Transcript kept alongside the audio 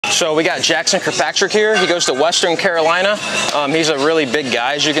So we got Jackson Kirkpatrick here. He goes to Western Carolina. He's a really big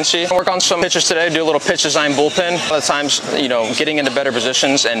guy, as you can see. Work on some pitches today, do a little pitch design bullpen. A lot of times, you know, getting into better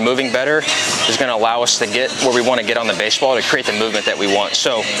positions and moving better is going to allow us to get where we want to get on the baseball to create the movement that we want.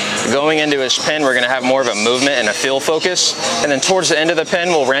 So going into his pin, we're going to have more of a movement and a feel focus. And then towards the end of the pin,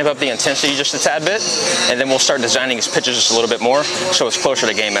 we'll ramp up the intensity just a tad bit. And then we'll start designing his pitches just a little bit more so it's closer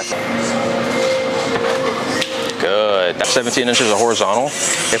to game effort. Good. That's 17 inches of horizontal.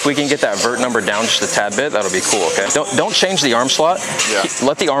 If we can get that vert number down just a tad bit, that'll be cool, okay? Don't change the arm slot. Yeah.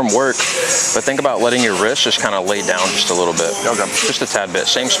 Let the arm work, but think about letting your wrist just kind of lay down just a little bit. Okay. Just a tad bit.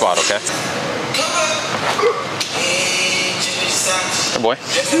 Same spot, okay? Good boy.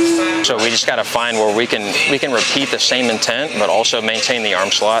 So we just got to find where we can repeat the same intent, but also maintain the arm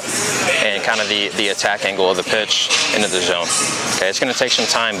slot and kind of the attack angle of the pitch into the zone. Okay, it's going to take some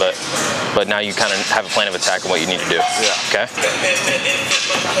time, but now you kind of have a plan of attack and what you need to do. Yeah. Okay.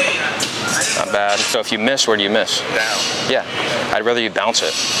 Not bad. So if you miss, where do you miss? Down. Yeah. I'd rather you bounce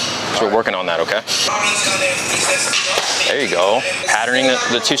it. So we're working on that, okay? There you go. Patterning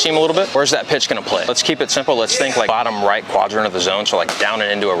the two-seam a little bit. Where's that pitch going to play? Let's keep it simple. Let's think like bottom right quadrant of the zone, so like down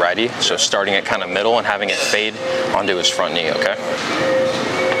and into a righty. So starting it kind of middle and having it fade onto his front knee, okay?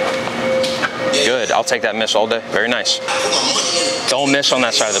 Good. I'll take that miss all day. Very nice. Don't miss on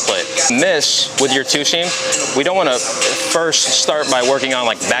that side of the plate. Miss with your two-seam. We don't want to first start by working on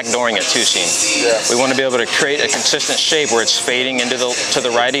like backdooring a two-seam. Yeah. We want to be able to create a consistent shape where it's fading into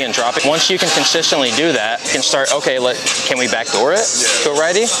the righty and dropping. Once you can consistently do that, you can start, okay, can we backdoor it to a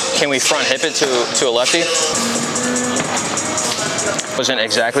righty? Can we front hip it to a lefty? Wasn't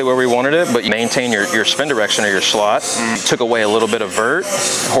exactly where we wanted it, but you maintain your spin direction or your slot. Took away a little bit of vert.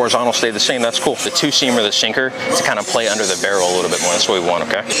 Horizontal stayed the same. That's cool. The two-seam or the sinker to kind of play under the barrel a little bit more. That's what we want,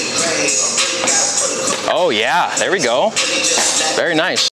 okay? Oh, yeah. There we go. Very nice.